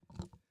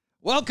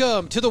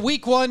Welcome to the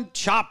Week 1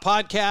 Chop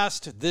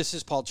Podcast. This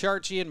is Paul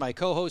Charchi, and my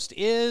co-host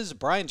is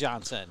Brian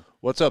Johnson.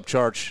 What's up,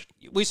 Charch?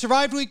 We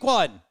survived Week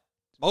 1.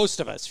 Most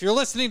of us. If you're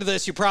listening to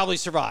this, you probably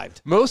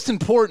survived. Most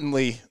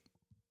importantly,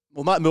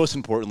 well, not most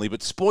importantly,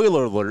 but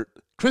spoiler alert,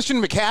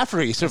 Christian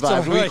McCaffrey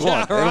survived Week 1. Yeah,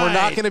 right. And we're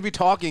not going to be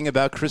talking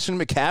about Christian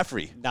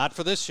McCaffrey. Not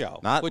for this show,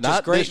 which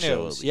not is great this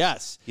show, news.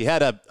 Yes. He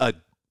had a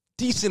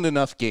decent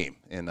enough game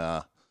in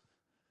a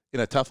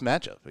tough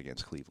matchup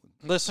against Cleveland.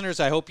 Listeners,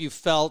 I hope you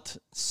felt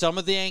some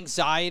of the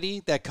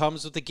anxiety that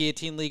comes with the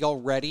Guillotine League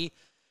already.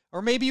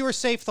 Or maybe you were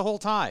safe the whole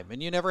time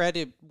and you never had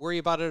to worry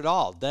about it at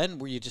all. Then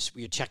were you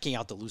checking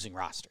out the losing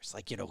rosters?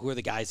 Like, who are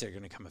the guys that are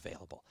going to come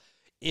available?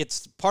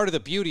 It's part of the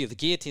beauty of the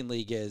Guillotine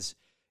League is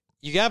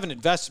you have an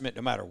investment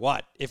no matter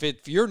what.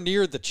 If you're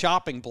near the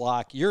chopping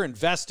block, you're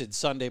invested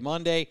Sunday,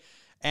 Monday.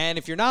 And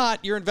if you're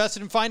not, you're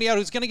invested in finding out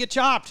who's going to get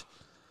chopped.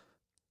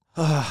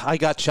 I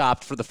got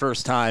chopped for the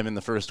first time in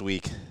the first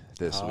week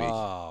this week.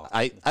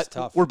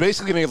 Tough. We're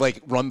basically going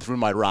to run through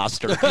my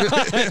roster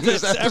in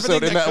this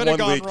episode in that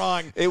one week.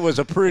 Wrong. It was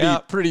a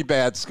pretty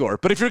bad score.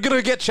 But if you're going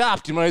to get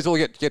chopped, you might as well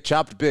get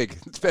chopped big.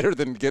 It's better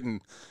than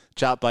getting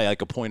chopped by a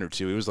point or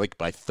two. It was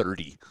by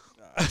 30.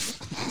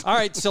 All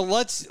right, so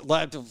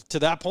to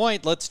that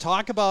point, let's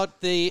talk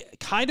about the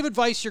kind of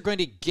advice you're going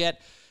to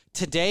get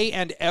today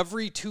and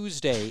every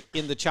Tuesday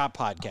in the Chop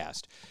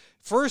Podcast.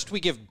 First, we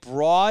give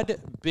broad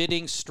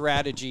bidding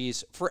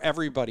strategies for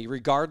everybody,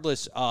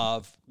 regardless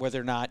of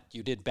whether or not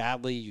you did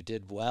badly, you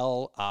did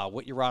well,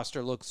 what your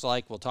roster looks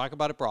like. We'll talk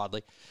about it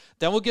broadly.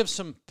 Then we'll give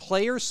some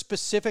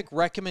player-specific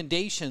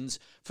recommendations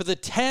for the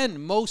 10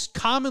 most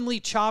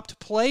commonly chopped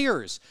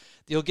players.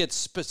 You'll get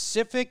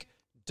specific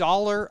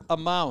dollar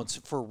amounts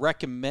for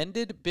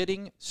recommended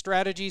bidding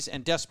strategies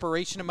and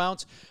desperation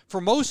amounts.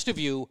 For most of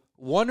you,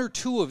 one or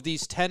two of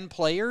these 10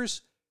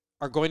 players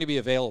are going to be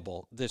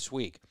available this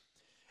week.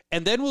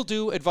 And then we'll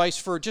do advice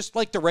for just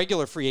like the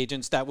regular free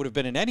agents that would have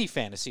been in any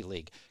fantasy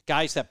league.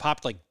 Guys that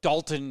popped like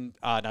Dontrell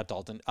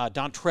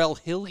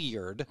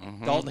Hilliard.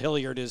 Mm-hmm. Dalton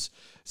Hilliard is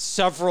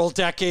several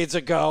decades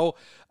ago.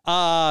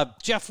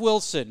 Jeff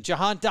Wilson,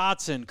 Jahan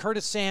Dotson,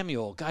 Curtis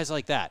Samuel, guys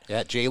like that.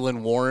 Yeah,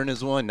 Jaylen Warren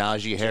is one.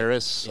 Najee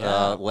Harris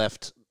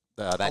left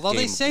that Although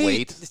game they say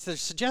late. They're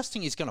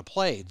suggesting he's going to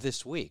play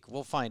this week.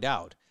 We'll find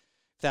out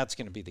if that's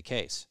going to be the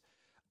case.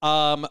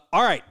 All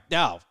right,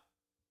 now,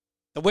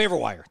 the waiver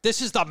wire.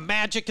 This is the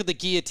magic of the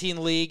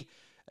Guillotine League.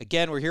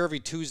 Again, we're here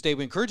every Tuesday.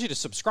 We encourage you to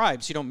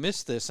subscribe so you don't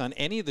miss this on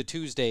any of the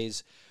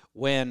Tuesdays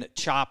when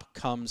Chop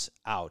comes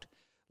out.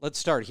 Let's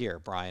start here,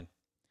 Brian.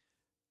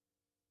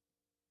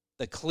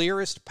 The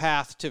clearest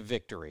path to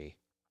victory,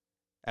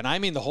 and I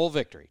mean the whole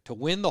victory, to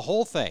win the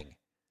whole thing,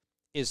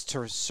 is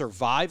to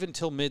survive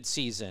until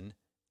midseason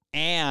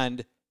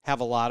and have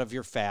a lot of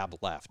your fab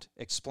left.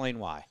 Explain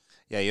why.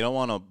 Yeah, you don't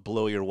want to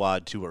blow your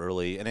wad too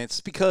early. And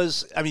it's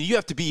because, you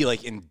have to be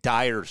in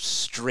dire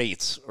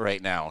straits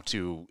right now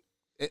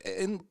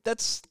and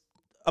that's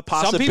a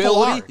possibility. Some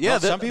people are. Yeah,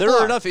 there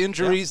are enough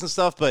injuries and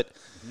stuff, but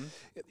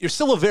you're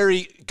still a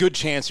very good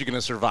chance you're going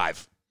to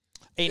survive.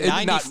 A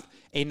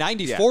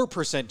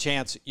 94%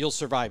 chance you'll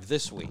survive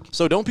this week.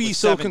 So don't be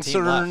so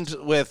concerned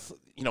left. with,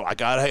 I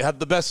got to have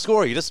the best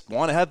score. You just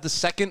want to have the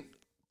second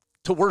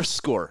to worst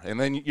score, and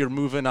then you're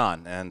moving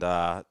on. And,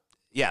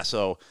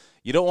 so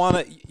you don't want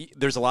to –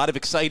 there's a lot of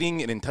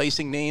exciting and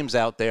enticing names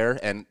out there,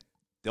 and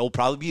they'll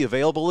probably be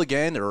available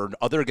again, or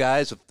other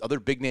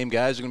big-name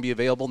guys are going to be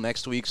available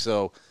next week.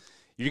 So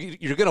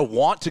you're going to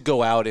want to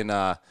go out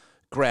and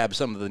grab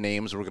some of the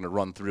names we're going to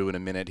run through in a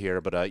minute here,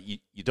 but you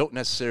don't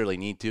necessarily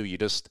need to. You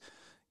just –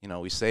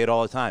 we say it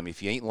all the time.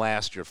 If you ain't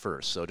last, you're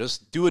first. So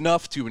just do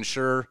enough to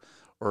ensure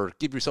or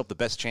give yourself the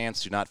best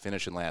chance to not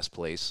finish in last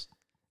place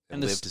and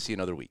live to see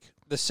another week.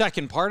 The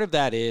second part of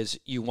that is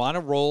you want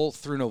to roll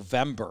through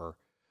November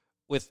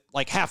with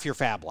half your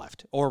fab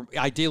left, or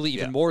ideally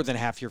even more than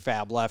half your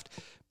fab left,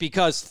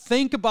 because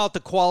think about the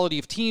quality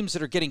of teams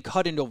that are getting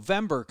cut in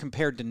November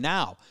compared to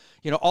now.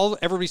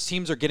 Everybody's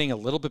teams are getting a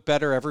little bit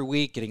better every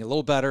week, getting a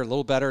little better.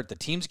 The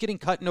teams getting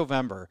cut in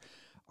November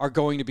are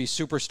going to be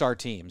superstar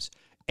teams.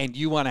 And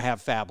you want to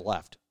have fab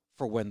left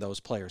for when those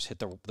players hit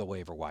the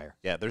waiver wire.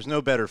 Yeah, there's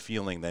no better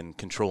feeling than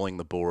controlling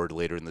the board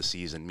later in the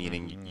season,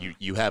 meaning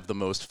you have the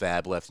most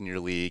fab left in your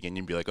league, and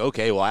you'd be like,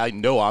 okay, well, I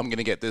know I'm going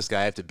to get this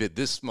guy. I have to bid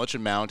this much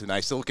amount, and I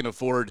still can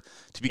afford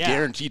to be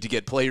guaranteed to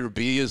get player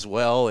B as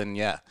well. And,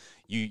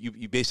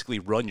 you basically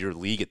run your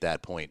league at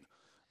that point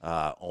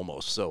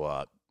almost.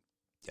 So,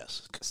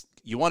 yes,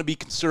 you want to be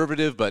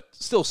conservative, but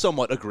still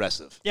somewhat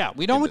aggressive. Yeah,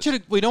 we don't want you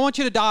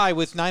to die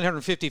with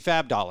 $950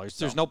 fab dollars.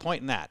 There's no point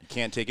in that. You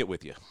can't take it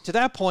with you. To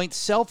that point,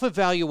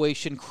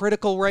 self-evaluation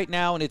critical right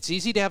now, and it's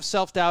easy to have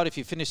self-doubt if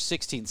you finish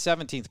 16th,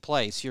 17th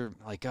place. You're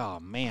like, oh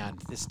man,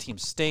 this team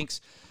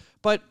stinks.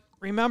 But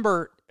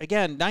remember,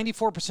 again,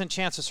 94%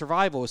 chance of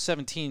survival with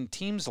 17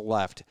 teams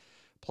left.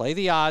 Play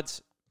the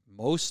odds,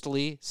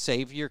 mostly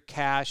save your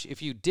cash.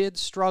 If you did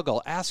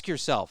struggle, ask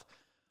yourself,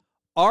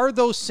 are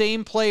those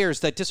same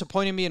players that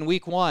disappointed me in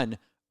week 1,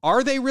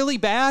 are they really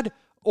bad?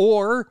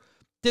 Or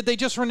did they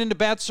just run into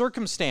bad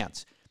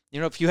circumstance?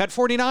 If you had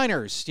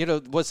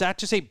 49ers, was that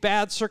just a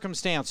bad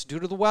circumstance due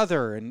to the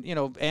weather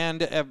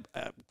and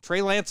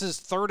Trey Lance's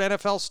third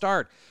NFL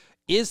start?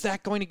 Is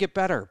that going to get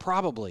better?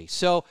 Probably.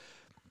 So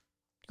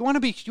you want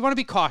to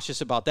be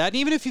cautious about that. And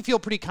even if you feel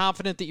pretty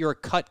confident that you're a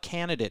cut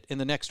candidate in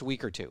the next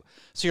week or two.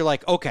 So you're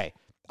like, okay,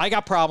 I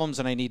got problems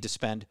and I need to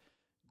spend.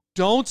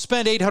 Don't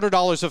spend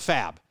 $800 of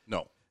fab.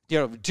 No.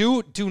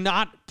 Do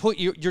not put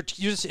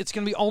it's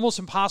going to be almost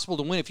impossible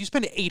to win. If you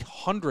spend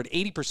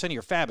 80% of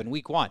your fab in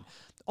week one,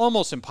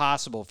 almost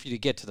impossible for you to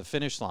get to the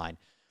finish line.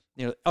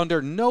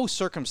 Under no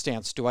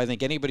circumstance do I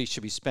think anybody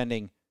should be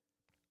spending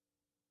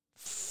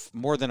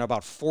more than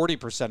about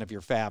 40% of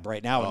your fab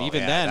right now. And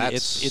even then,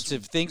 it's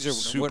if things are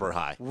super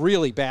high,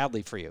 really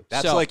badly for you.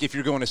 That's like if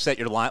you're going to set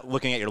your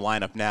looking at your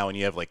lineup now and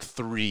you have like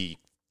 3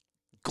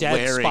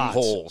 glaring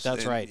holes.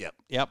 That's right.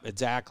 Yep,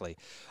 exactly.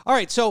 All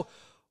right, so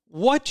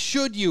what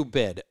should you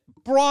bid?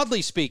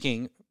 Broadly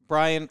speaking,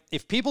 Brian,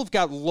 if people have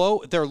got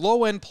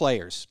low-end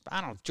players,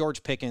 I don't know,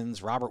 George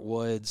Pickens, Robert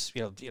Woods,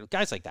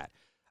 guys like that,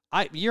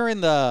 you're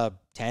in the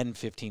 $10,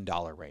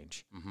 $15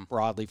 range,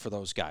 broadly for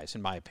those guys,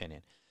 in my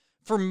opinion.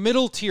 For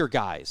middle-tier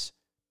guys,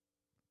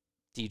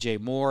 DJ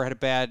Moore had a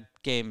bad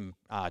game,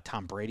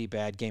 Tom Brady,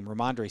 bad game,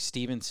 Ramondre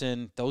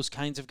Stevenson, those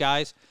kinds of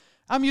guys.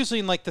 I'm usually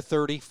in like the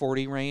 30,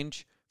 40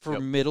 range for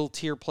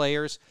middle-tier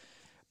players.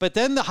 But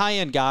then the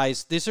high-end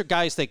guys, these are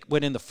guys that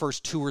went in the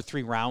first 2 or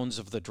 3 rounds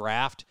of the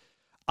draft.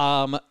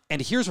 And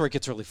here's where it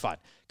gets really fun.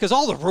 Because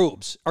all the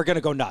rubes are going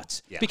to go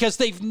nuts. Yeah. Because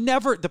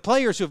the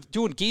players who are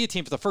doing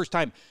guillotine for the first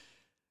time,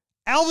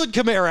 Alvin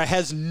Kamara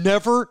has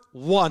never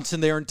once in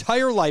their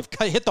entire life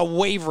hit the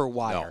waiver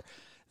wire. No.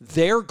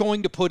 They're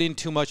going to put in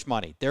too much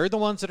money. They're the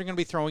ones that are going to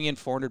be throwing in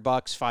 $400,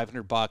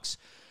 $500.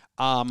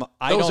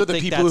 Those are the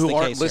people who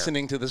aren't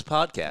listening to this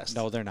podcast.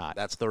 No, they're not.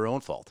 That's their own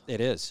fault. It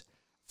is.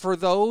 For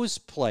those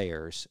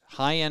players,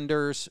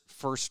 high-enders,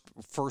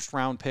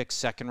 first-round picks,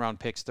 second-round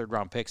picks,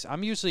 third-round picks,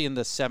 I'm usually in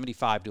the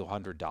 $75 to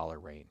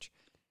 $100 range.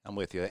 I'm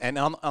with you. And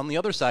on the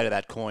other side of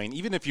that coin,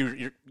 even if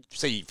you're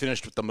say you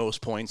finished with the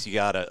most points, you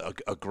got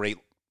a great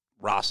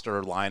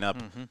roster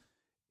lineup,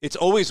 it's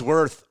always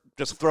worth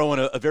just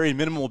throwing a very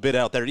minimal bid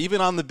out there, even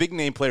on the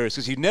big-name players,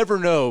 because you never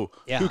know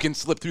who can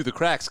slip through the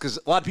cracks. Because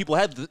a lot of people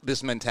have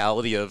this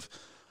mentality of,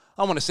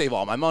 I want to save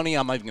all my money.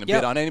 I'm not even going to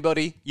bid on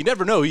anybody. You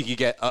never know. You could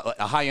get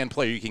a high-end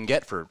player you can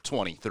get for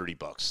 $20,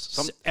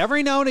 $30.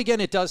 Every now and again,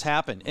 it does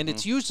happen. And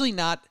it's usually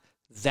not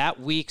that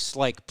week's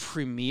like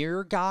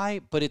premier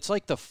guy, but it's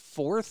like the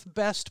 4th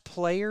best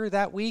player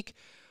that week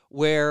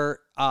where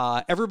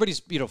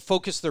everybody's,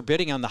 focused their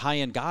bidding on the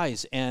high-end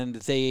guys and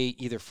they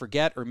either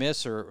forget or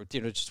miss or,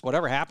 just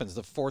whatever happens.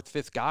 The 4th,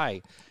 5th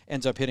guy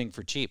ends up hitting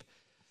for cheap.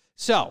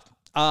 So,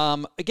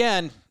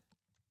 again,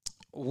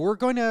 we're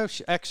going to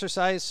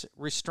exercise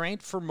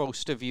restraint for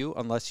most of you,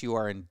 unless you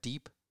are in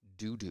deep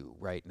doo-doo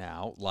right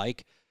now,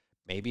 like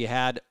maybe you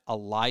had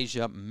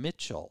Elijah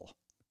Mitchell.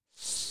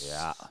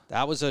 Yeah.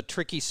 That was a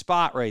tricky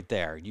spot right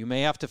there. You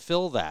may have to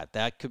fill that.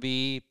 That could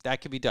be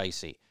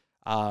dicey.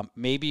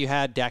 Maybe you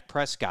had Dak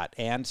Prescott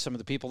and some of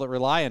the people that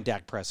rely on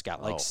Dak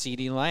Prescott, like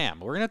CeeDee Lamb.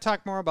 We're going to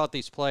talk more about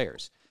these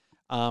players.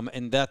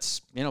 And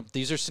that's,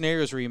 these are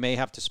scenarios where you may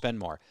have to spend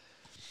more.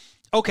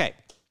 Okay.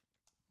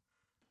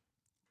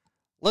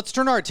 Let's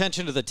turn our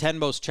attention to the 10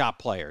 most chopped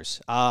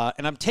players.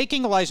 And I'm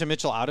taking Elijah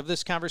Mitchell out of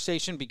this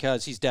conversation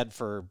because he's dead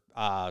for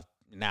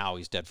now.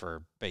 He's dead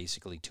for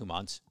basically 2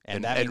 months.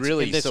 And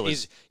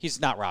he's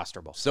not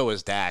rosterable. So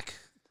is Dak.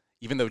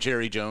 Even though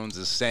Jerry Jones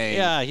is saying...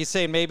 Yeah, he's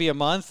saying maybe a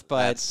month,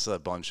 but... That's a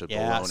bunch of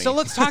baloney. So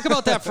let's talk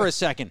about that for a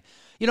second.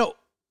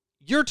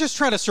 You're just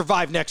trying to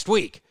survive next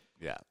week.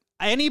 Yeah.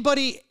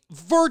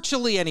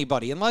 Virtually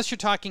anybody, unless you're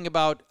talking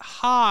about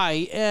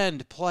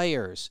high-end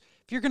players,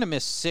 if you're going to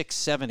miss 6,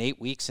 7, 8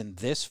 weeks in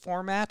this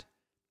format,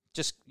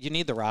 you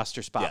need the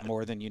roster spot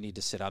more than you need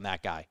to sit on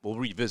that guy. We'll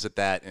revisit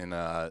that in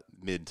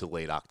mid to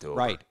late October.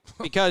 Right.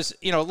 Because,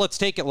 let's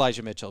take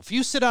Elijah Mitchell. If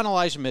you sit on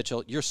Elijah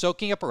Mitchell, you're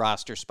soaking up a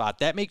roster spot.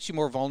 That makes you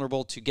more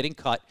vulnerable to getting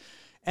cut.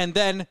 And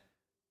then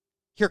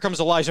here comes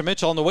Elijah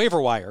Mitchell on the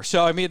waiver wire.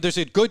 So, there's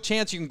a good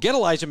chance you can get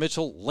Elijah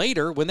Mitchell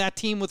later when that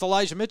team with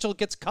Elijah Mitchell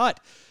gets cut.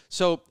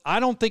 So I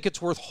don't think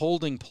it's worth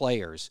holding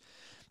players.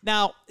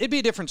 Now, it'd be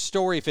a different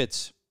story if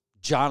it's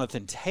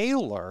Jonathan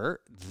Taylor.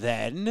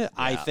 Then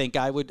I think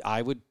I would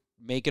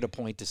make it a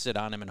point to sit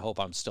on him and hope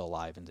I'm still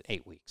alive in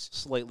 8 weeks.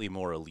 Slightly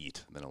more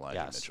elite than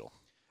Elijah Mitchell.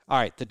 All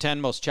right, the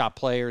 10 most chopped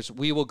players.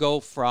 We will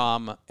go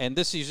from, and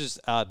this uses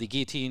the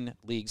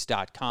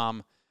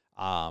GuillotineLeagues.com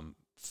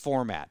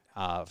format.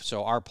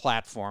 So our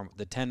platform,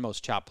 the 10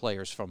 most chopped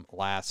players from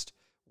last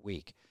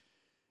week.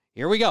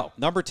 Here we go.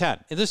 Number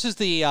 10. And this is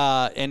the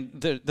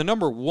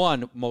number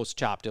 1 most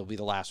chopped will be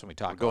the last one we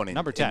talk about.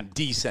 Number 10. In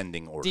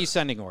descending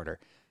order.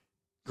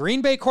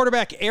 Green Bay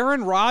quarterback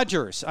Aaron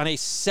Rodgers on a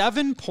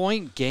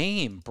 7-point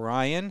game,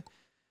 Brian.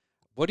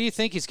 What do you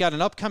think? He's got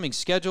an upcoming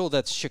schedule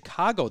that's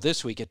Chicago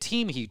this week, a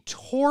team he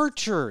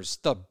tortures,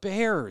 the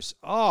Bears.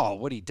 Oh,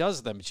 what he does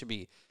to them, it should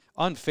be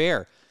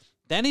unfair.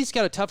 Then he's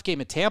got a tough game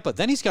at Tampa.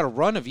 Then he's got a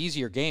run of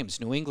easier games,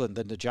 New England,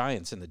 than the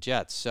Giants and the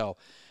Jets. So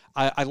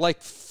I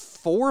like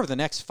 4 of the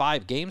next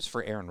 5 games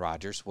for Aaron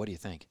Rodgers. What do you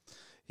think?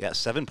 Yeah,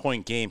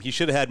 7-point game. He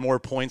should have had more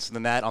points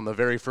than that on the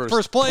very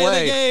first play of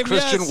the game.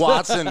 Christian yes.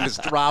 Watson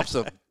just drops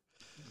a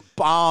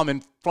bomb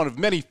in front of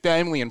many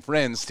family and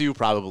friends too,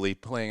 probably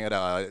playing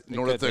at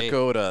North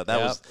Dakota.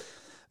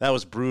 That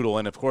was brutal.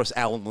 And of course,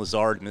 Alan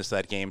Lazard missed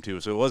that game too.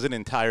 So it wasn't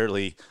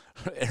entirely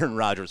Aaron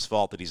Rodgers'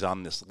 fault that he's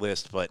on this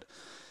list, but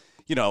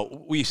you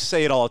know, we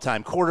say it all the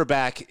time.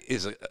 Quarterback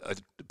is a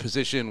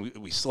position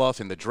we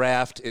slough in the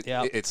draft.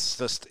 It's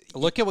just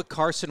look at what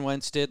Carson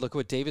Wentz did. Look at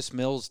what Davis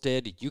Mills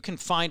did. You can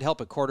find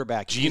help at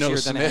quarterback Geno easier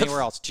Smith. than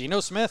anywhere else.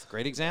 Geno Smith,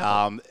 great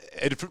example.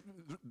 And for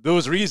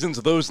those reasons,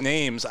 those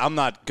names, I'm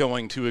not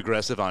going too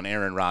aggressive on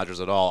Aaron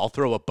Rodgers at all. I'll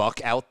throw a buck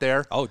out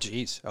there. Oh,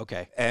 geez.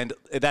 Okay. And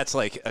that's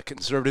like a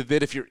conservative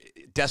bid if you're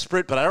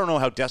desperate, but I don't know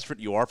how desperate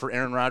you are for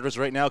Aaron Rodgers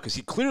right now because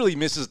he clearly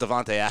misses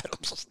Devontae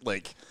Adams.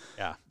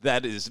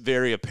 That is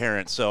very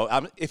apparent.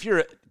 So if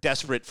you're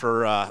desperate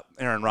for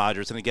Aaron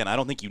Rodgers, and again, I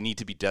don't think you need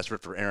to be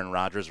desperate for Aaron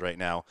Rodgers right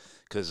now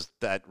because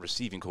that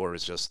receiving core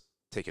is just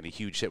taking a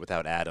huge hit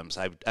without Adams.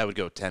 I would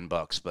go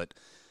 $10, but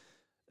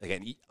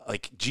again,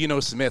 like Geno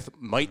Smith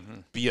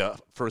might be a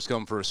first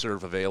come first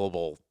serve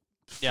available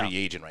free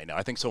agent right now.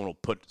 I think someone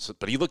will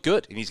but he looked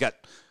good, and he's got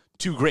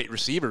 2 great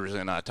receivers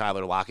in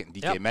Tyler Lockett and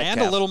DK Metcalf.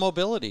 And a little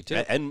mobility, too.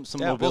 And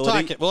some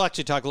mobility. We'll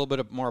actually talk a little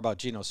bit more about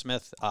Geno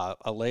Smith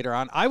later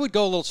on. I would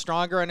go a little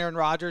stronger on Aaron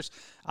Rodgers.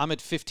 I'm at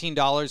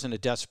 $15 and a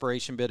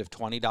desperation bid of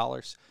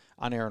 $20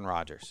 on Aaron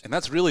Rodgers. And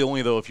that's really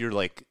only, though, if you're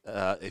like,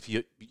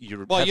 you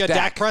had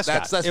Dak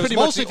Prescott. That's it was pretty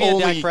much mostly if you had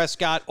Dak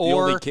Prescott or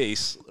the only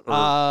case.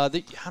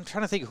 I'm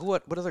trying to think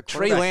what other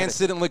Trey Lance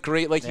didn't look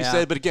great, like you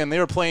said, but again, they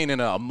were playing in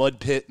a mud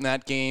pit in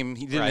that game.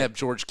 He didn't have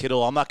George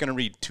Kittle. I'm not going to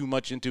read too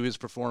much into his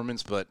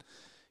performance, but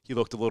he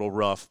looked a little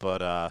rough.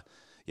 But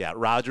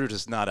Rodgers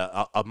is not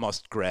a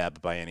must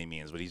grab by any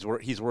means, but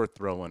he's worth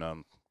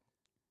throwing.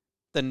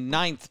 The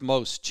 9th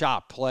most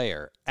chopped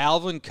player,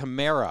 Alvin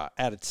Kamara,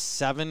 at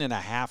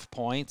 7.5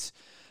 points.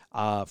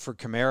 For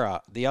Kamara,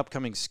 the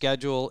upcoming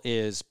schedule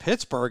is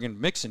Pittsburgh, and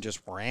Mixon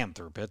just ran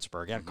through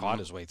Pittsburgh and caught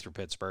his way through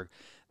Pittsburgh.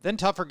 Then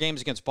tougher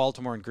games against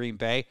Baltimore and Green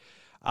Bay.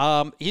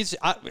 He's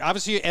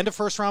obviously end of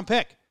first-round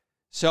pick.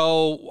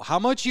 So how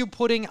much are you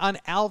putting on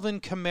Alvin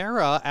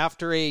Kamara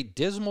after a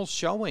dismal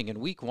showing in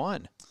week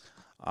 1?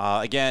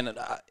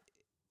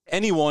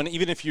 Anyone,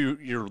 even if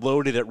you're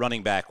loaded at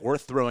running back,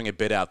 worth throwing a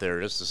bid out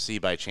there just to see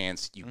by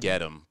chance you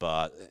get him.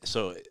 But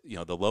so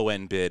the low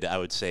end bid, I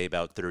would say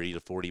about $30 to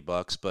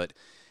 $40. But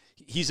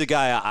he's a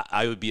guy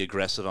I would be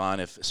aggressive on,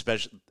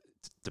 especially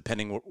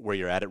depending where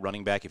you're at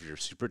running back. If you're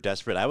super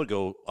desperate, I would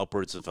go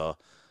upwards of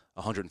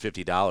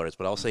 $150.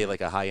 But I'll say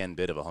like a high end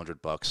bid of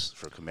 $100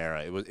 for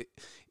Kamara.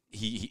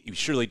 He was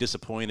surely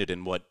disappointed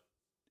in what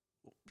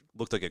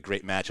looked like a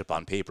great matchup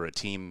on paper, a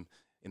team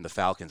in the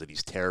Falcons that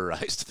he's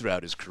terrorized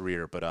throughout his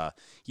career. But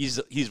he's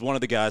one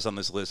of the guys on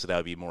this list that I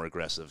would be more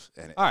aggressive.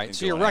 All right,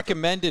 so your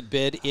recommended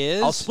bid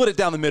is? I'll split it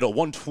down the middle,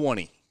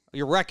 $120.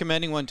 You're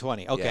recommending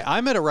 $120. Okay, yeah.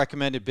 I'm at a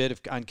recommended bid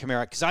on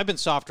Kamara because I've been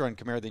softer on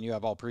Kamara than you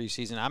have all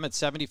preseason. I'm at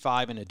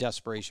 $75 and a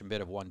desperation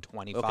bid of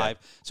 $125. Okay.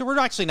 So we're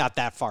actually not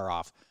that far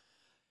off.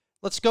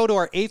 Let's go to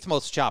our 8th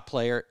most chopped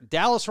player,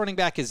 Dallas running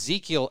back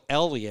Ezekiel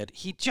Elliott.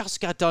 He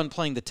just got done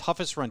playing the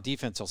toughest run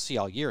defense he'll see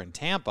all year in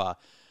Tampa,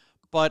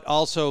 but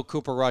also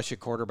Cooper Rush at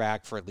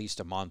quarterback for at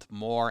least a month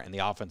more, and the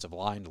offensive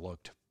line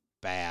looked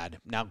bad.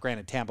 Now,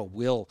 granted, Tampa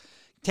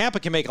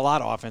can make a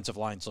lot of offensive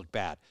lines look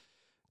bad.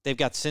 They've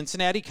got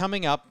Cincinnati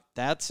coming up.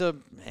 That's a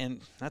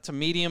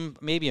medium,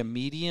 maybe a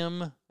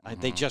medium.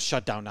 They just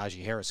shut down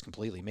Najee Harris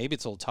completely. Maybe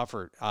it's a little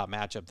tougher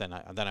matchup than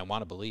I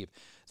want to believe.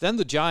 Then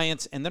the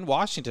Giants, and then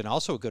Washington,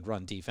 also a good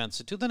run defense.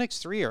 The 2 of the next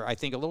 3 are, I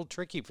think, a little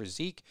tricky for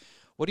Zeke.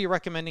 What are you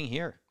recommending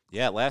here?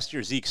 Yeah, last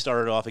year Zeke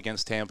started off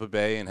against Tampa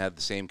Bay and had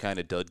the same kind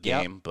of dud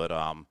game, but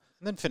and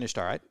then finished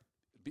all right.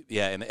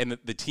 Yeah, and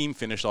the team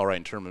finished all right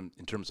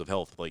in terms of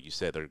health. Like you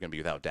said, they're going to be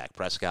without Dak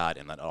Prescott,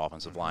 and that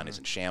offensive line is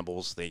in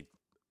shambles. They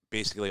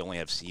basically only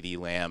have CeeDee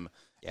Lamb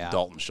and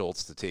Dalton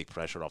Schultz to take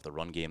pressure off the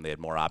run game. They had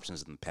more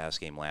options in the pass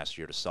game last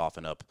year to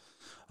soften up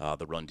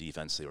the run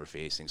defense they were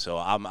facing. So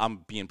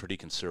I'm being pretty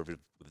conservative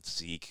with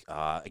Zeke.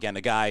 Again,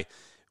 a guy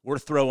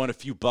worth throwing a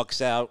few bucks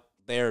out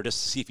there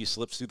just to see if he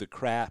slips through the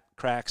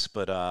cracks.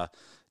 But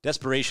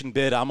desperation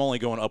bid, I'm only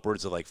going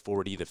upwards of like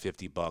 $40 to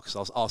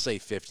 $50. I'll say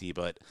 50,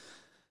 but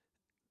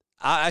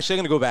actually, I'm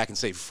going to go back and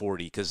say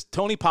 40 because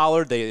Tony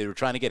Pollard, they were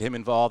trying to get him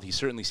involved. He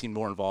certainly seemed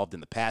more involved in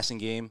the passing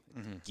game.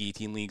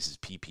 Guillotine leagues is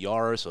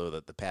PPR, so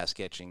that the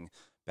pass-catching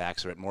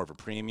backs are at more of a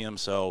premium.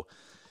 So,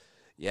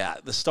 yeah,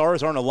 the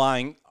stars aren't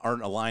aligning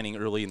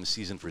early in the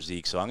season for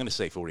Zeke, so I'm going to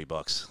say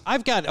 $40.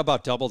 I've got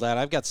about double that.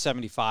 I've got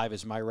 75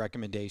 as my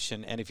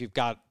recommendation, and if you've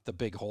got the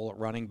big hole at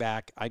running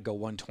back, I'd go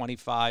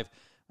 125.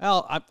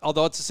 Well,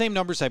 although it's the same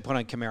numbers I put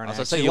on Kamara. I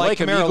was say, you like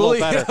Kamara a little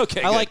better.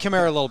 Okay, I like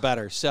Kamara a little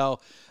better. So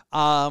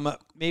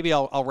maybe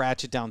I'll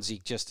ratchet down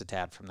Zeke just a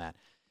tad from that.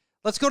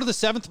 Let's go to the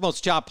 7th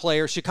most chopped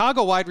player,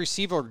 Chicago wide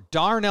receiver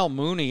Darnell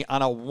Mooney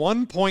on a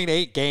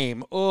 1.8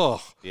 game.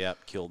 Ugh. Yeah,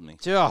 killed me.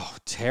 Oh,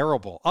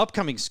 terrible.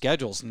 Upcoming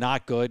schedule's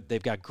not good.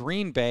 They've got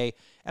Green Bay,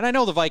 and I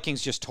know the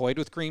Vikings just toyed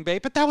with Green Bay,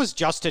 but that was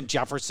Justin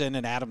Jefferson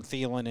and Adam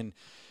Thielen and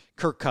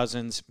Kirk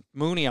Cousins.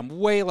 Mooney, I'm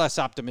way less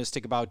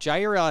optimistic about.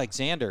 Jair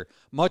Alexander,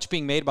 much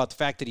being made about the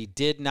fact that he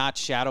did not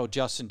shadow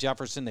Justin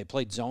Jefferson. They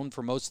played zone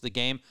for most of the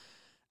game.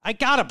 I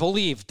got to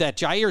believe that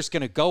Jair's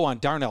going to go on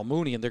Darnell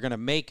Mooney, and they're going to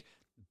make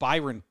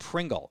Byron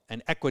Pringle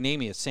and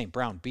Equanimeous St.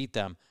 Brown beat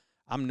them.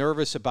 I'm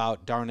nervous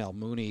about Darnell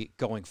Mooney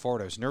going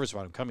forward. I was nervous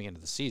about him coming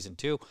into the season,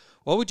 too.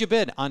 What would you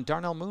bid on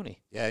Darnell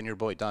Mooney? Yeah, and your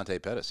boy Dante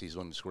Pettis, he's the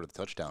one who scored the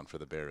touchdown for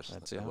the Bears.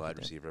 That's a wide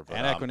receiver. But,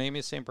 and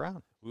Equanimeous St.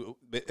 Brown.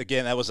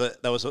 Again, that was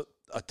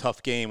a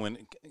tough game when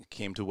it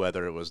came to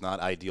weather. It was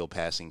not ideal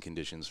passing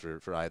conditions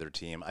for either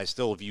team. I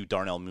still view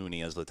Darnell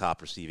Mooney as the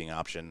top receiving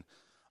option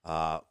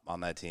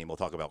on that team. We'll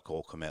talk about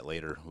Cole Kmet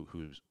later,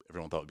 who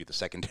everyone thought would be the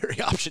secondary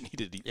option. He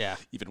did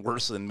even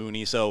worse than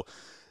Mooney. So,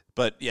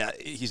 but yeah,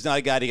 he's not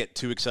a guy to get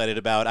too excited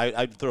about.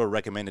 I'd throw a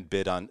recommended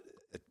bid on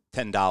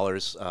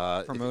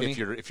 $10 for Mooney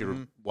if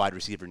you're wide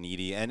receiver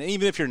needy, and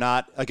even if you're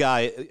not a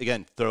guy,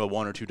 again, throw $1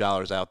 or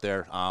 $2 out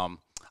there.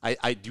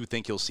 I do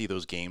think you'll see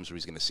those games where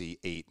he's going to see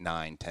 8,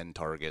 9, 10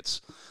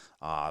 targets.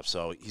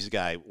 So he's a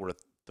guy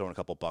worth throwing a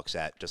couple bucks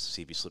at just to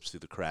see if he slips through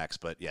the cracks.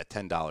 But yeah,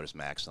 $10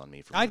 max on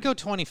me. I'd go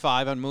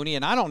 25 on Mooney,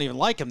 and I don't even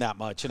like him that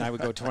much, and I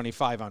would go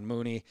 25 on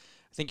Mooney.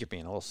 I think you're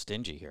being a little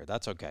stingy here.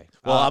 That's okay.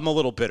 Well, I'm a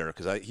little bitter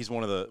because he's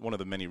one of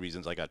the many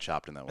reasons I got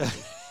chopped in that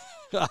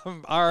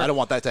one. I don't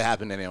want that to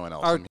happen to anyone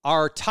else.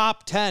 Our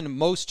top 10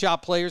 most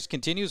chopped players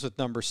continues with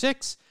number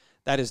 6.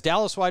 That is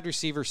Dallas wide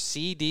receiver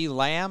CeeDee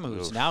Lamb,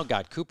 who's now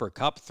got Cooper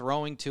Kupp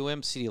throwing to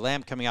him. CeeDee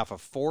Lamb coming off a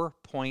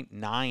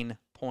 4.9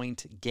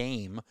 point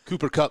game.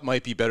 Cooper Kupp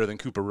might be better than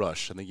Cooper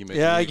Rush. I think you may.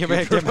 Yeah, you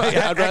may.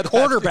 I'd rather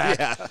quarterback.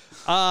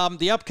 Yeah.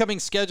 The upcoming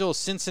schedule is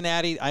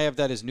Cincinnati. I have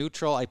that as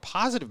neutral. A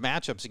positive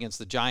matchups against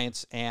the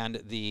Giants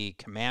and the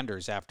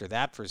Commanders after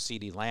that for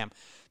CeeDee Lamb.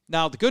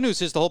 Now, the good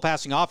news is the whole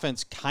passing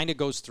offense kind of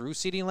goes through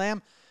CeeDee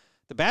Lamb.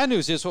 The bad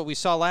news is what we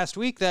saw last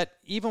week, that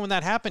even when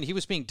that happened, he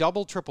was being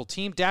double, triple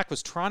teamed. Dak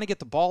was trying to get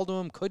the ball to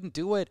him, couldn't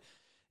do it.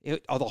 The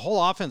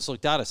whole offense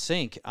looked out of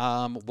sync.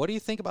 What do you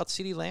think about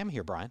CeeDee Lamb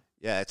here, Brian?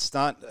 Yeah, it's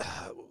not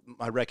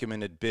my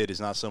recommended bid is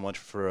not so much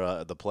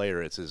for the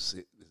player. It's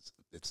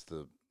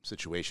the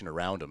situation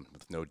around him.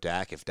 With no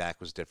Dak, if Dak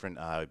was different,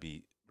 I would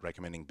be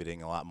recommending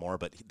bidding a lot more.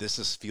 But this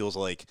just feels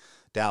like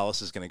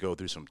Dallas is going to go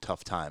through some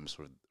tough times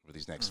for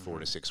these next 4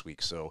 to 6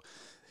 weeks. So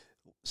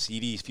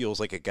CD feels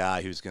like a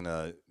guy who's going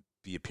to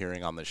be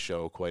appearing on the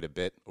show quite a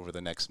bit over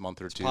the next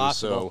month or two.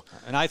 Possible. So,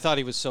 and I thought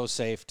he was so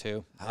safe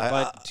too.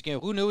 But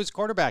who knew his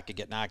quarterback could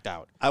get knocked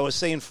out? I was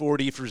saying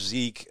 40 for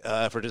Zeke.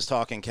 For just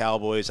talking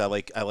Cowboys, I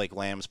like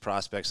Lamb's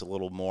prospects a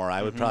little more.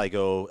 I would probably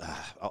go.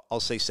 I'll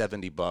say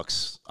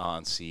 $70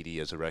 on CD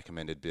as a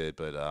recommended bid.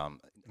 But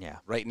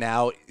right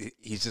now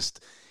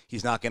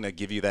he's not going to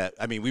give you that.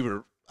 I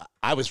mean,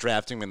 I was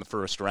drafting him in the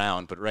first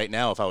round, but right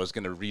now, if I was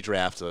going to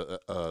redraft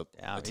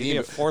a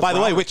team, by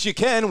the way, which you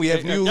can, we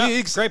have new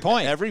leagues. Great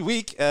point. Every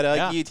week at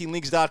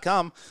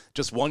guillotineleagues.com.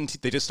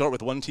 They just start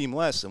with one team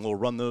less, and we'll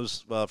run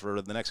those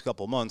for the next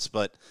couple of months.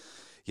 But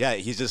yeah,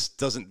 he just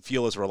doesn't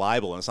feel as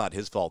reliable, and it's not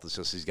his fault. It's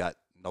just he's got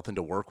nothing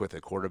to work with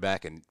at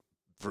quarterback and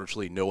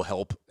virtually no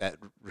help at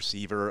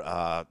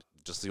receiver.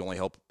 Just the only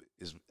help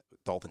is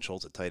Dalton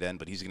Schultz at tight end,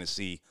 but he's going to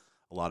see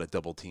a lot of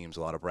double teams,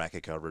 a lot of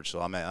bracket coverage. So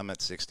I'm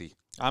at 60.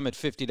 I'm at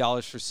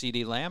 $50 for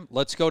CeeDee Lamb.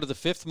 Let's go to the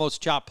 5th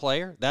most chopped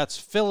player. That's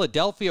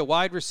Philadelphia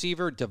wide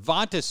receiver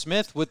Devonta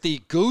Smith with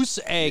the goose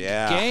egg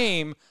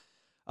game.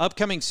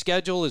 Upcoming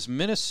schedule is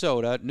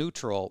Minnesota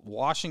neutral,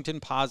 Washington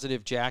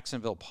positive,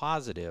 Jacksonville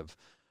positive.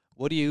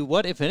 What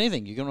if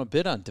anything, you're going to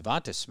bid on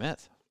Devonta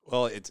Smith?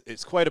 Well,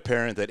 it's quite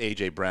apparent that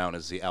A.J. Brown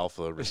is the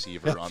alpha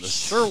receiver on this.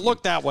 Sure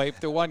looked that way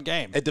through one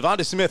game. And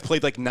Devonta Smith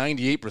played like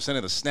 98%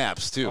 of the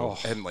snaps, too.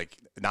 And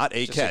not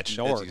a catch,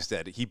 ignored. as you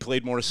said. He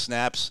played more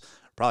snaps,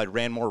 probably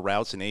ran more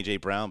routes than A.J.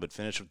 Brown, but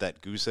finished with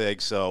that goose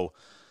egg. So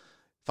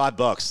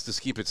 $5,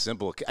 just keep it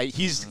simple.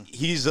 He's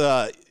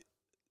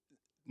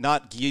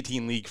not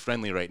Guillotine League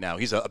friendly right now.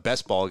 He's a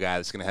best ball guy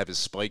that's going to have his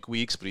spike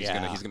weeks, but he's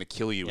gonna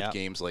kill you with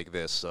games like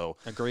this. So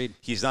agreed.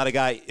 He's not a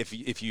guy,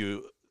 if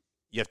you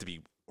have to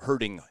be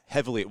hurting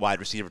heavily at wide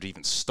receiver to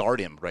even start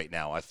him right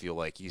now. I feel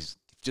like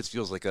just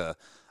feels like a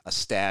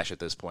stash at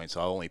this point, so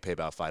I'll only pay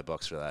about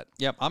 $5 for that.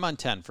 Yep, I'm on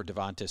 10 for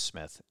Devonta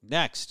Smith.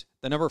 Next,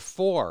 the number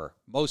 4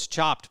 most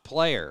chopped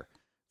player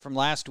from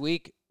last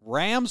week,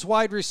 Rams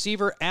wide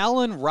receiver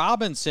Allen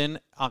Robinson,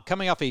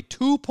 coming off a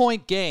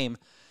 2-point game.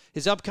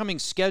 His upcoming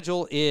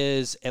schedule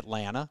is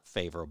Atlanta,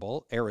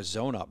 favorable,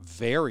 Arizona,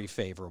 very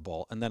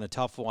favorable, and then a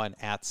tough one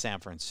at San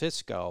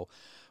Francisco.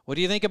 What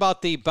do you think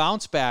about the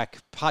bounce-back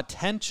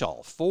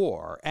potential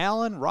for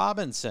Allen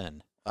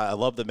Robinson? I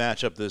love the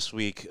matchup this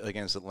week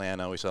against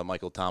Atlanta. We saw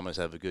Michael Thomas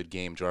have a good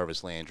game.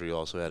 Jarvis Landry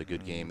also had a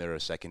good game. They're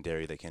a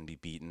secondary that can be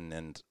beaten.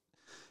 And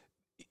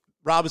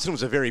Robinson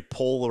was a very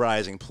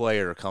polarizing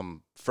player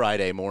come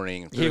Friday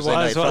morning, He Thursday was,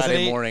 night, wasn't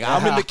Friday he? morning. Yeah.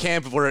 I'm in the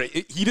camp of where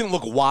he didn't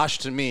look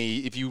washed to me.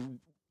 If you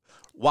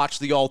watch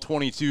the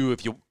All-22,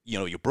 if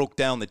you broke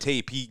down the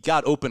tape, he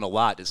got open a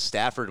lot. As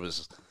Stafford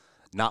was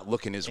not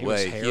looking his He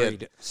way. was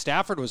harried.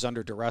 Stafford was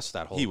under duress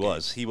that whole game.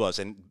 He was,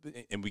 and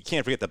we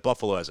can't forget that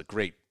Buffalo has a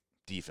great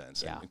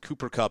defense. Yeah. And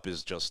Cooper Kupp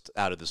is just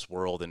out of this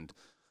world, and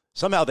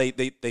somehow they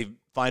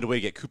find a way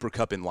to get Cooper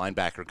Kupp in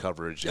linebacker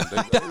coverage. And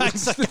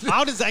It's like,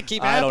 how does that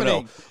keep I happening?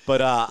 don't know,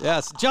 but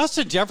Yes,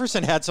 Justin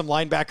Jefferson had some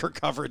linebacker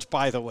coverage,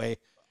 by the way,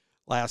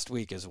 last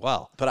week as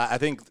well. But I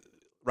think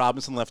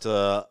Robinson left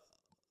a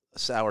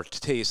sour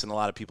taste in a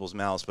lot of people's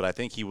mouths, but I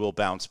think he will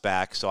bounce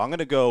back. So I'm going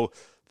to go.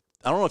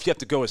 I don't know if you have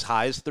to go as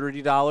high as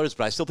 $30,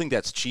 but I still think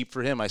that's cheap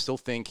for him. I still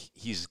think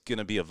he's going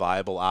to be a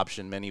viable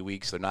option many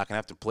weeks. They're not going to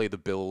have to play the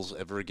Bills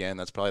ever again.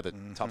 That's probably the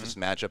toughest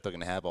matchup they're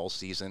going to have all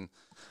season.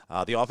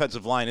 The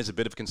offensive line is a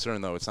bit of concern,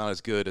 though. It's not as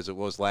good as it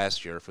was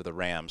last year for the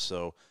Rams.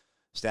 So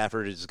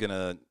Stafford is going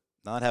to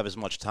not have as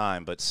much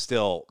time, but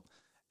still,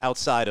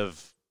 outside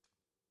of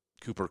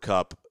Cooper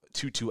Kupp,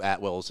 Tutu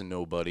Atwell's a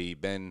nobody.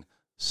 Ben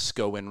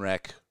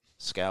Skowenreck.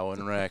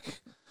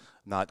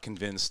 Not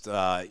convinced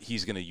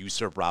he's going to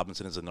usurp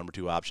Robinson as a number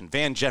 2 option.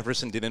 Van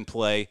Jefferson didn't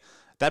play.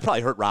 That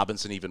probably hurt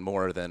Robinson even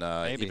more than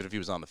even if he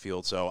was on the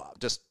field. So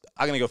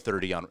I'm going to go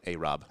 30 on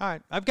A-Rob. All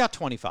right, I've got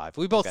 25.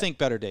 We both think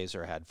better days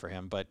are ahead for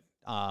him, but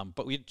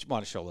we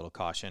want to show a little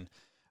caution.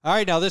 All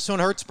right, now this one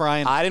hurts,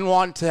 Brian. I didn't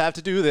want to have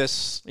to do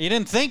this. You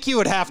didn't think you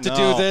would have to do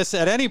No. this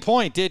at any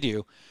point, did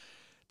you?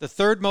 The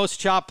third most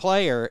chopped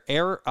player,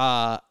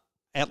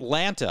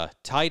 Atlanta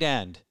tight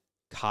end,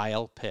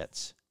 Kyle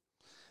Pitts.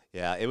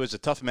 Yeah, it was a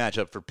tough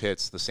matchup for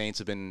Pitts. The Saints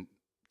have been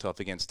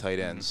tough against tight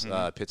ends.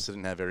 Pitts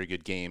didn't have very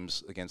good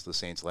games against the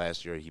Saints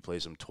last year. He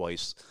plays them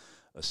twice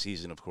a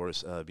season, of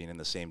course, being in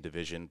the same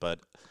division. But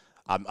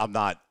I'm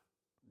not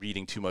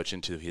reading too much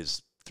into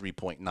his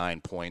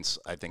 3.9 points.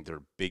 I think there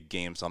are big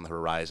games on the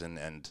horizon.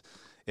 And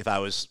if I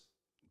was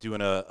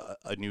doing a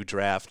new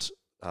draft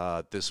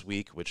this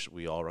week, which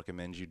we all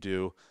recommend you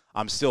do,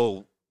 I'm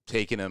still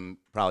taking him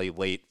probably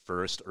late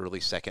first, early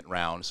second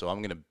round. So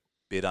I'm going to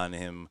bid on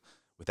him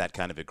with that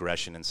kind of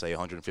aggression and say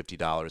 $150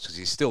 because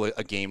he's still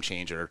a game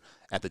changer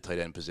at the tight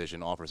end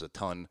position, offers a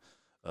ton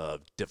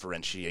of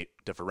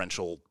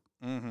differential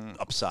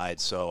upside.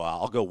 So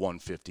I'll go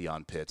 150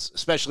 on Pitts,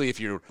 especially if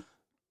you're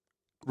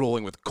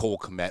rolling with Cole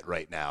Kmet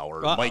right now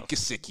or Mike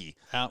Gesicki.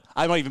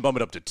 I might even bump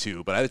it up to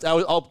 2, but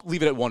I'll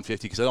leave it at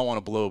 150 because I don't want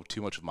to blow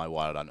too much of my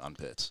wad on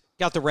Pitts.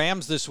 Got the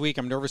Rams this week.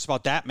 I'm nervous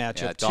about that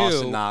matchup, too.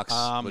 Dawson Knox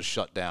was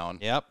shut down.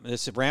 Yep.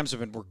 The Rams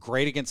were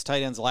great against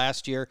tight ends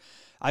last year.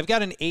 I've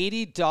got an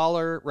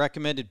 $80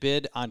 recommended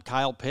bid on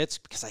Kyle Pitts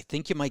because I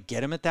think you might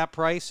get him at that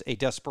price. A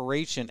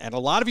desperation, and a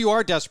lot of you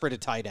are desperate at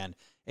tight end.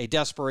 A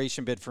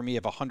desperation bid for me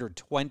of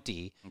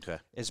 $120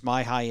 is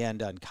my high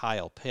end on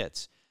Kyle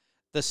Pitts.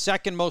 The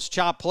second most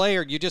chopped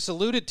player, you just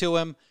alluded to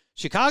him,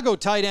 Chicago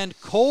tight end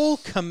Cole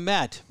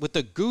Kmet with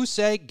the goose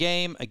egg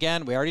game.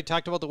 Again, we already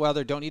talked about the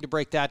weather. Don't need to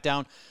break that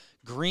down.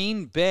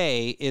 Green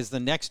Bay is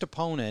the next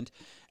opponent.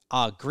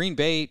 Green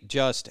Bay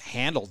just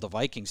handled the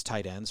Vikings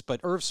tight ends,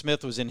 but Irv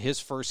Smith was in his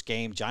first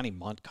game. Johnny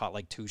Munt caught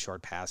like 2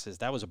 short passes.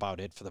 That was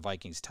about it for the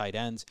Vikings tight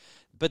ends.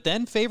 But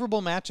then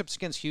favorable matchups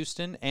against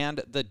Houston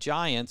and the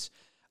Giants.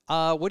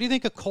 What do you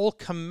think of Cole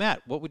Kmet?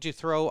 What would you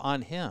throw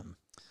on him?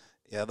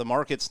 Yeah, the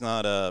market's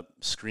not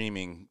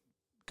screaming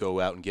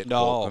go out and get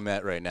Cole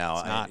Kmet right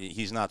now.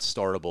 He's not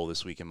startable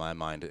this week in my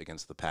mind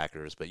against the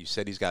Packers, but you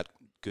said he's got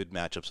good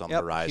matchups on the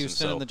horizon.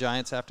 Houston and the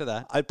Giants after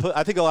that.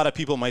 I think a lot of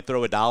people might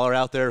throw $1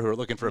 out there who are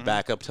looking for a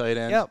backup tight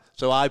end. Yep.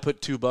 So I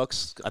put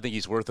 $2. I think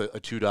he's worth a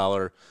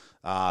 $2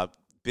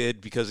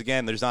 bid because,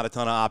 again, there's not a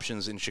ton of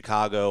options in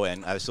Chicago,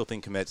 and I still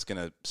think Kmet's going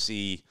to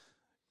see,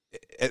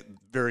 at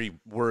very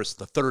worst,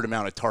 the third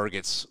amount of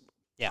targets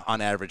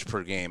on average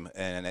per game.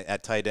 And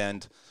at tight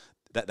end,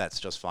 that's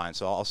just fine.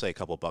 So I'll say a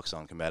couple bucks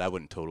on Kmet. I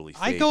wouldn't totally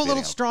fade I'd go a little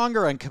bidding him.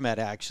 stronger on Kmet,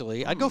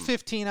 actually. I'd go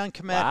 15 on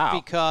Kmet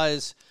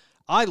because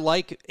I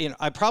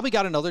probably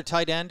got another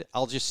tight end.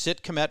 I'll just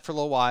sit Kmet for a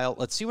little while.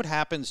 Let's see what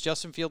happens.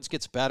 Justin Fields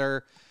gets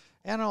better.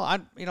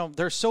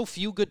 There's so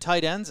few good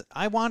tight ends.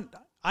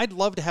 I'd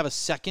love to have a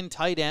second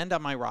tight end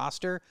on my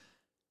roster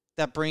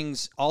that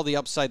brings all the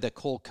upside that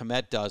Cole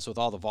Kmet does with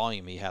all the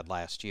volume he had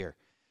last year.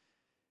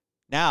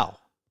 Now,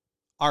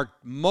 our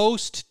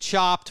most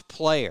chopped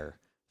player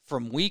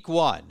from week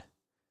 1,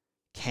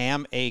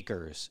 Cam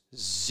Akers.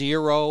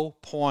 0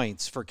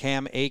 points for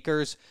Cam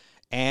Akers.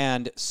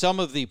 And some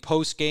of the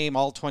post-game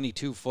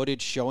All-22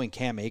 footage showing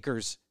Cam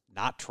Akers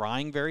not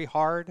trying very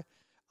hard.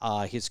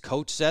 His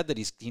coach said that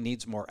he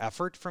needs more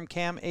effort from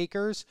Cam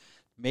Akers.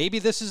 Maybe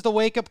this is the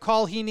wake-up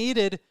call he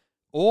needed,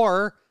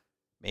 or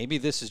maybe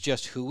this is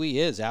just who he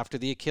is after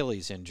the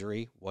Achilles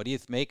injury. What do you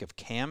make of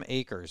Cam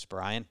Akers,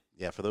 Brian?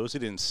 Yeah, for those who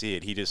didn't see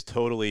it, he just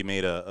totally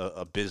made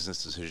a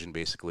business decision,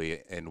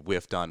 basically, and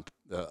whiffed on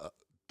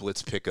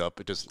blitz pickup.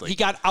 It just He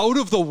got out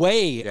of the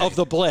way of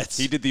the blitz.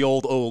 He did the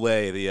old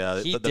Ole,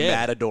 the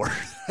Matador.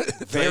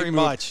 Very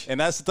much. And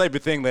that's the type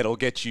of thing that'll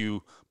get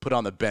you put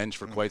on the bench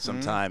for quite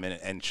some time.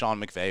 And Sean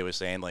McVay was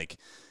saying, like,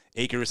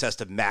 Akers has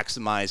to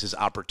maximize his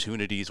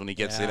opportunities when he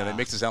gets in, and it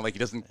makes it sound like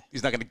he's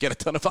not going to get a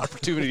ton of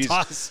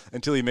opportunities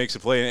until he makes a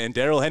play. And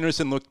Darrell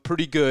Henderson looked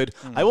pretty good.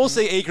 I will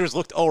say Akers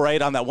looked all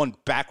right on that one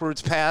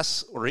backwards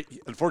pass, or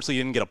unfortunately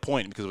he didn't get a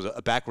point because it was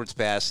a backwards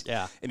pass.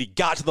 Yeah. And he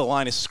got to the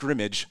line of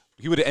scrimmage.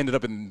 He would have ended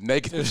up in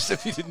negatives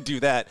if he didn't do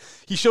that.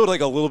 He showed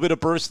like a little bit of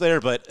burst there,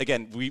 but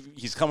again,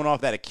 he's coming off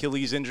that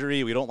Achilles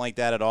injury. We don't like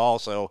that at all,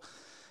 so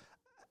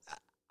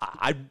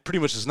I pretty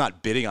much just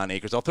not bidding on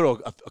Akers. I'll throw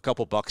a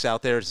couple bucks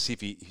out there to see if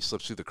he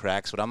slips through the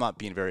cracks, but I'm not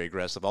being very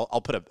aggressive.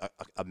 I'll put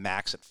a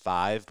max at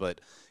 5, but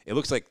it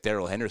looks like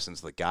Darrell Henderson's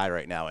the guy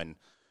right now. And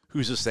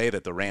who's to say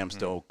that the Rams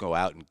don't go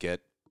out and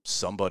get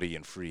somebody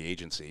in free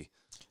agency?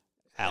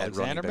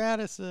 Alexander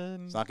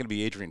Madison. It's not going to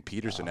be Adrian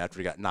Peterson after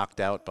he got knocked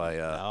out by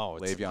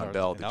Le'Veon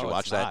Bell. Did you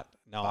watch that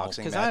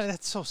boxing match? Because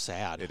that's so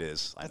sad. It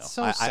is. I know. That's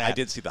so sad. I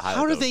did see the highlight.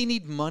 How do they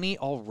need money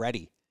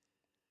already?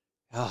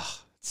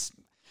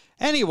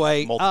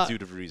 Anyway.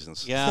 Multitude of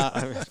reasons.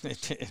 Yeah,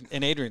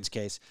 in Adrian's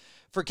case.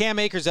 For Cam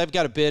Akers, I've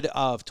got a bid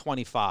of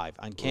 25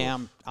 on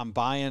Cam. Oof. I'm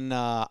buying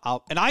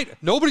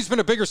nobody's been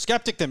a bigger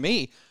skeptic than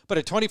me, but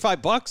at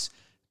 $25,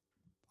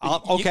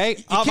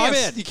 okay, I'm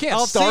in. You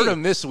can't start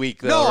him this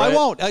week, though. No, right? I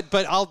won't.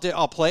 But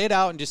I'll play it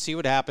out and just see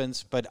what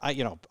happens. But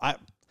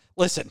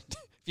listen.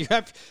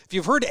 If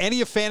you've heard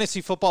any of Fantasy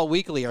Football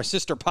Weekly, our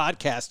sister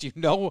podcast, you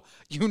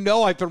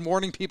know I've been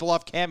warning people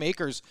off Cam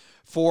Akers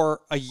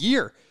for a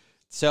year.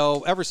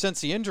 So ever since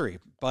the injury,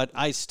 but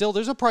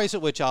there's a price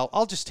at which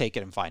I'll just take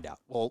it and find out.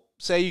 Well,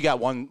 say you got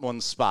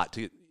one spot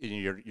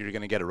you're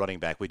going to get a running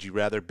back. Would you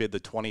rather bid the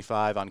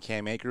 25 on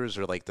Cam Akers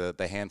or like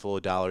the handful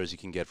of dollars you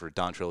can get for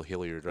Dontrell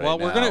Hilliard right now?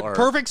 Well, we're going to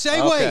perfect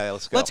segue. Okay,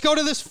 let's go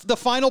to the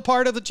final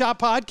part of the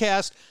Chop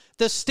podcast.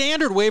 The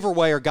standard waiver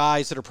wire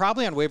guys that are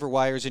probably on waiver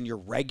wires in your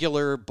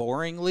regular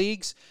boring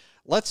leagues.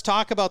 Let's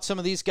talk about some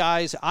of these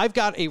guys. I've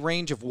got a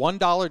range of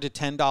 $1 to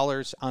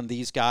 $10 on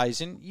these guys.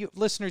 And you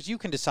listeners, you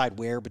can decide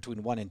where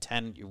between 1 and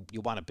 10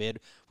 you want to bid.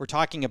 We're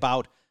talking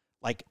about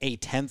like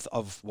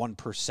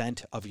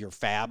 0.1% of your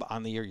fab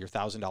on the year, your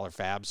 $1,000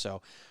 fab.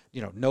 So,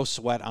 no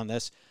sweat on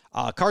this.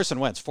 Carson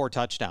Wentz, 4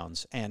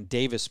 touchdowns. And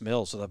Davis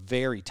Mills with a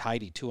very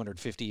tidy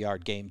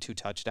 250-yard game, 2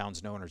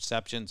 touchdowns, no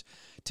interceptions.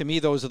 To me,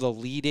 those are the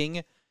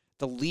leading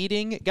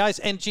guys,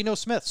 and Geno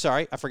Smith.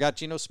 Sorry, I forgot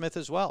Geno Smith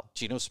as well.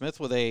 Geno Smith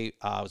with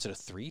was it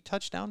a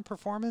 3-touchdown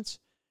performance?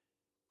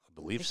 I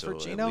believe so.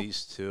 At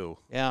least 2.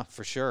 Yeah,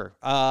 for sure.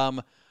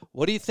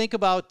 What do you think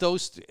about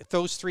those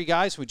 3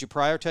 guys? Would you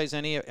prioritize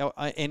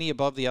any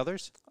above the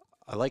others?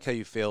 I like how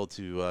you failed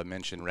to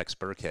mention Rex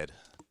Burkhead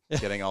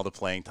getting all the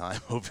playing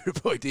time over your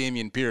boy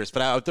Dameon Pierce,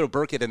 but I would throw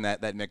Burkhead in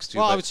that mix too.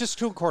 Well, I was just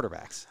 2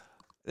 quarterbacks.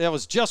 That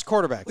was just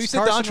quarterbacks. Well, you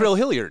said Dontrell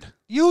Hilliard.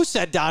 You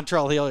said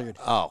Dontrell Hilliard.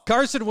 Oh.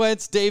 Carson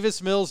Wentz,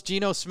 Davis Mills,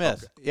 Geno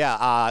Smith. Okay.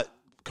 Yeah,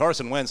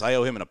 Carson Wentz, I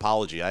owe him an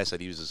apology. I said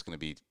he was just going to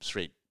be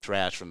straight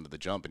trash from the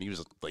jump, and he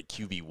was like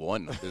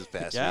QB1 this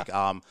past week.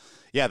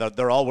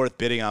 They're all worth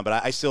bidding on, but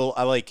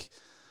I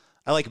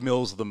like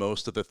Mills the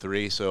most of the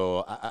 3,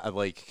 so I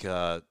like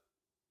the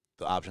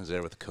options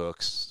there with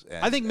Cooks.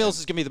 I think Mills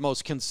is going to be the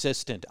most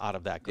consistent out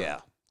of that group. Yeah.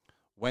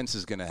 Wentz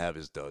is going to have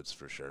his duds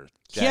for sure.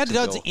 He had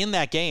duds in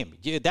that game.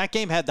 That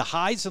game had the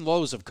highs and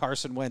lows of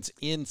Carson Wentz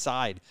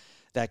inside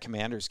that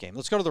Commanders game.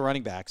 Let's go to the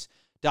running backs.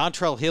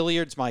 Dontrell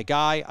Hilliard's my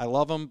guy. I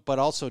love him, but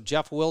also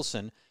Jeff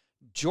Wilson.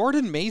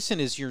 Jordan Mason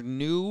is your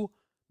new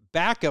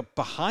backup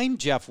behind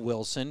Jeff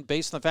Wilson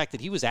based on the fact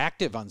that he was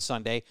active on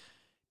Sunday.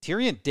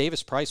 Tyrion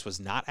Davis-Price was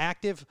not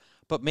active,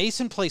 but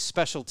Mason plays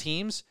special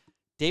teams.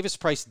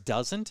 Davis-Price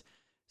doesn't.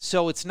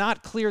 So it's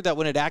not clear that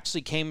when it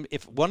actually comes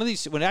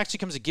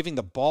to giving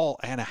the ball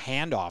and a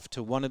handoff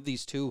to one of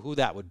these two, who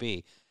that would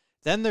be.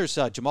 Then there's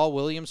Jamal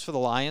Williams for the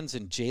Lions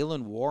and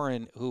Jaylen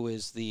Warren, who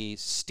is the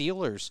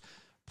Steelers'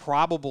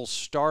 probable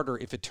starter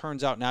if it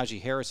turns out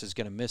Najee Harris is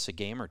going to miss a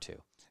game or 2.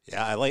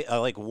 Yeah, I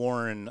like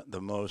Warren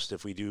the most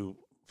if we do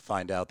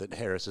find out that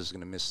Harris is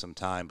going to miss some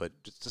time. But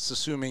just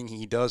assuming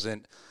he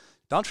doesn't,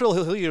 Dontrell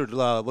Hilliard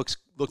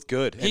looked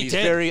good. And he's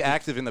very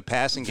active in the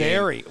passing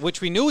game.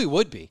 Which we knew he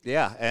would be.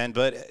 Yeah,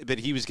 but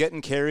he was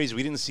getting carries.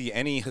 We didn't see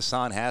any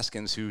Hassan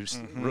Haskins, who's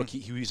a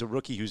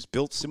rookie who's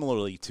built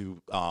similarly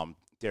to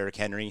Derrick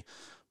Henry,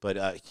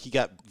 but he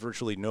got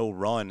virtually no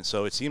run.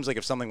 So it seems like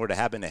if something were to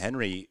happen to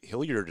Henry,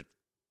 Hilliard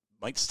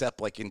might step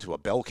like into a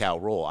bell cow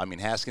role. I mean,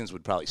 Haskins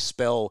would probably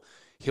spell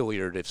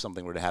Hilliard if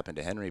something were to happen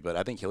to Henry, but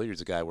I think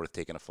Hilliard's a guy worth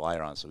taking a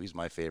flyer on, so he's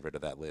my favorite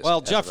of that list.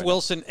 Well, Jeff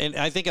Wilson, and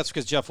I think that's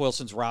because Jeff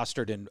Wilson's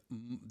rostered in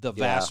the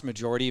vast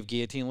majority of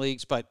guillotine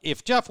leagues, but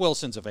if Jeff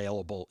Wilson's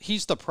available,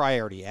 he's the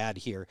priority ad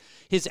here.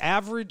 His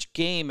average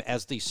game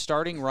as the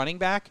starting running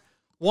back,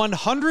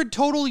 100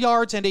 total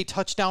yards and a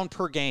touchdown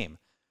per game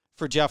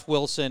for Jeff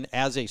Wilson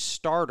as a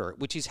starter,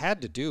 which he's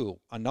had to do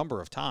a number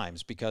of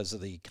times because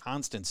of the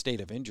constant state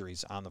of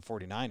injuries on the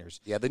 49ers.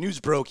 Yeah, the news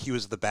broke he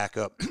was the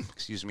backup,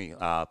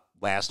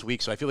 last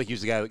week, so I feel like he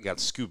was the guy that got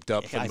scooped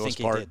up for the most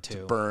part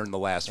to burn the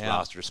last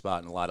roster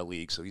spot in a lot of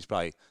leagues, so he's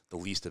probably the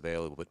least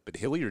available, but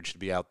Hilliard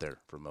should be out there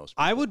for most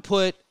people. I would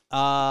put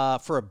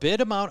For a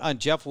bid amount on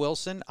Jeff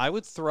Wilson, I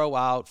would throw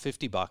out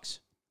 $50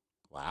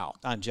 Wow.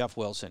 on Jeff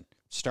Wilson.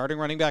 Starting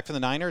running back for the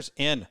Niners,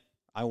 in.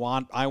 I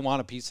want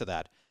a piece of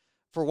that.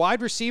 For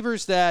wide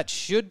receivers that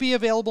should be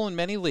available in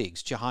many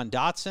leagues, Jahan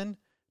Dotson,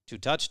 2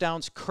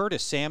 touchdowns.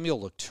 Curtis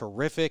Samuel looked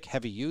terrific,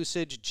 heavy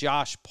usage.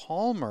 Josh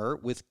Palmer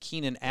with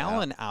Keenan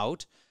Allen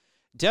out.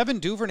 Devin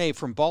Duvernay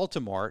from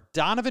Baltimore.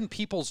 Donovan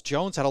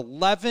Peoples-Jones had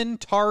 11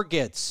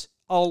 targets.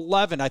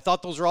 11. I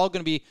thought those were all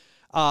going to be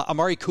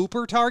Amari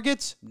Cooper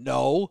targets.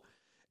 No.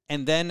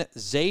 And then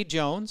Zay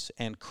Jones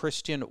and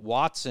Christian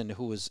Watson,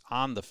 who was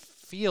on the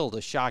field,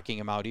 a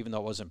shocking amount, even though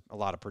it wasn't a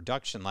lot of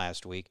production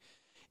last week.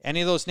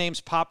 Any of those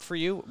names pop for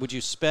you? Would you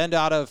spend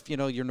out of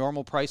your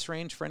normal price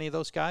range for any of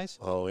those guys?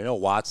 Oh,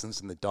 Watson's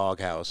in the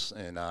doghouse,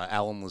 and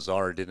Alan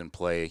Lazard didn't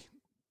play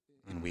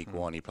in week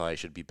 1. He probably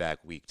should be back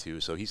week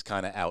 2, so he's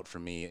kind of out for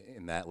me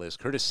in that list.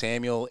 Curtis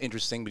Samuel,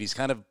 interesting, but he's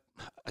kind of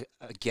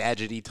a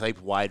gadgety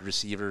type wide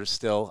receiver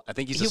still. I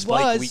think he's a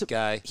spike week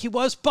guy. He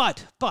was,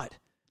 but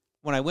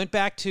when I went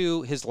back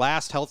to his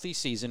last healthy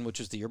season, which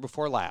was the year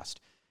before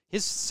last,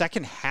 his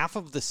second half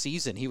of the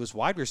season, he was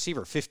wide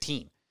receiver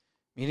 15.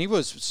 I mean, he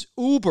was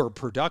uber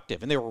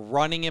productive, and they were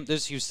running him.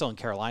 He was still in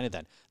Carolina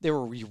then. They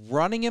were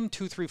running him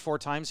 2, 3, 4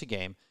 times a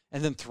game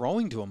and then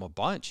throwing to him a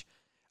bunch.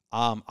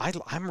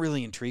 I'm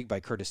really intrigued by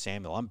Curtis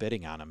Samuel. I'm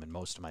bidding on him in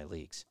most of my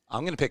leagues.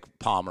 I'm going to pick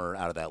Palmer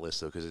out of that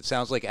list, though, because it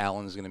sounds like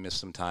Allen's going to miss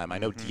some time. I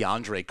know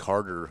DeAndre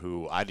Carter,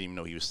 who I didn't even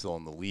know he was still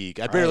in the league.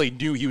 I barely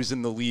knew he was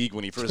in the league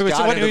when he first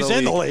got into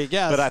the league.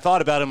 Yes. But I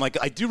thought about him like,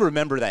 I do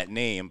remember that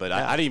name, but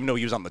I didn't even know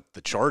he was on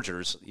the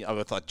Chargers.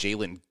 I thought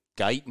Jalen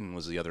Guyton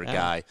was the other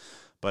guy.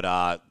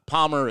 But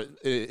Palmer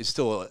is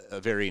still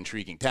a very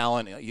intriguing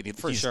talent.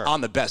 He's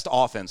on the best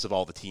offense of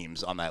all the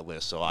teams on that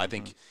list. So I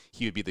think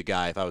he would be the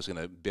guy. If I was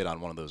going to bid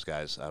on one of those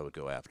guys, I would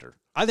go after.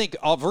 I think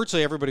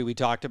virtually everybody we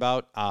talked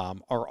about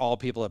are all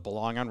people that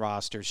belong on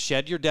rosters.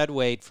 Shed your dead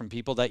weight from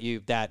people that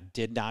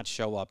did not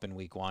show up in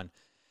week 1.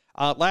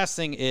 Last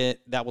thing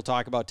that we'll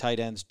talk about, tight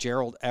ends,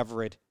 Gerald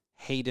Everett,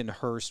 Hayden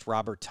Hurst,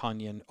 Robert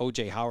Tonyan.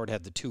 O.J. Howard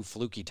had the 2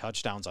 fluky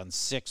touchdowns on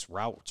 6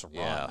 routes run.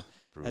 Yeah.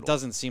 Brutal. That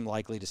doesn't seem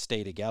likely to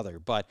stay together.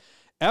 But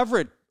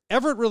Everett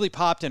really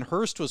popped, and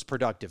Hurst was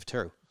productive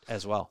too,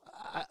 as well.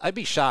 I'd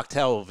be shocked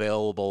how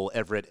available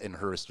Everett and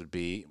Hurst would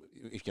be.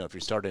 If you're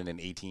starting an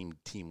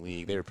 18-team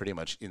league, they're pretty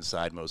much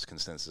inside most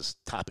consensus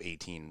top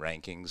 18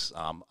 rankings.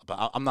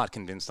 But I'm not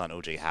convinced on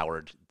O.J.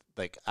 Howard.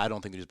 Like, I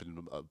don't think there's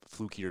been a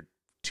flukier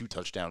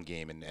 2-touchdown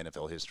game in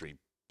NFL history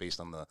based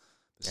on the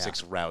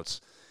 6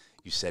 routes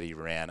you said he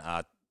ran.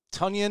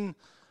 Tonyan,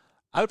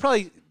 I would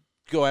probably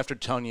go after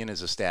Tonyan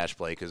as a stash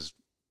play because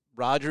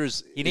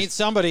Rodgers. He needs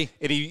somebody.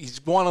 And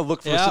he's want to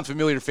look for some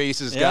familiar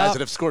faces, guys that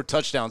have scored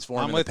touchdowns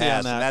for him in the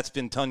past. And that's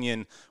been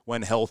Tonyan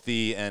when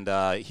healthy, and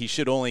he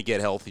should only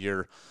get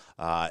healthier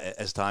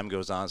as time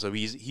goes on. So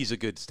he's a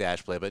good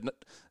stash play. But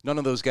none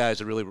of those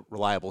guys are really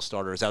reliable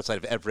starters outside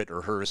of Everett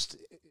or Hurst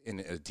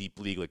in a deep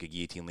league like a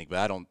guillotine league. But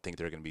I don't think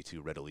they're going to be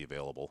too readily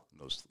available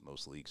in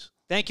most leagues.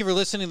 Thank you for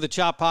listening to the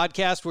Chop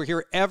Podcast. We're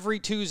here every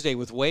Tuesday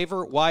with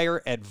waiver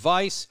wire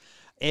advice.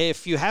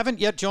 If you haven't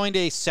yet joined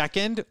a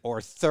 2nd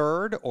or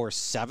 3rd or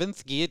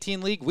 7th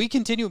Guillotine League, we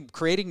continue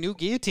creating new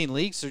Guillotine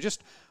Leagues. So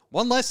just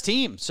one less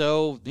team.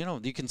 So,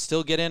 you can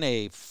still get in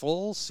a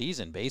full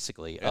season,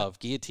 basically, of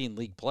Guillotine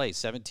League play.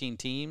 17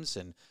 teams,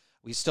 and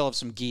we still have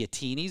some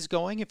Guillotinies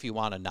going if you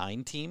want a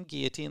 9-team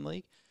Guillotine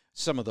League.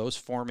 Some of those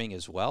forming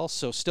as well.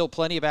 So still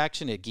plenty of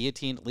action at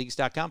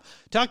guillotineleagues.com.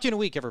 Talk to you in a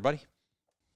week, everybody.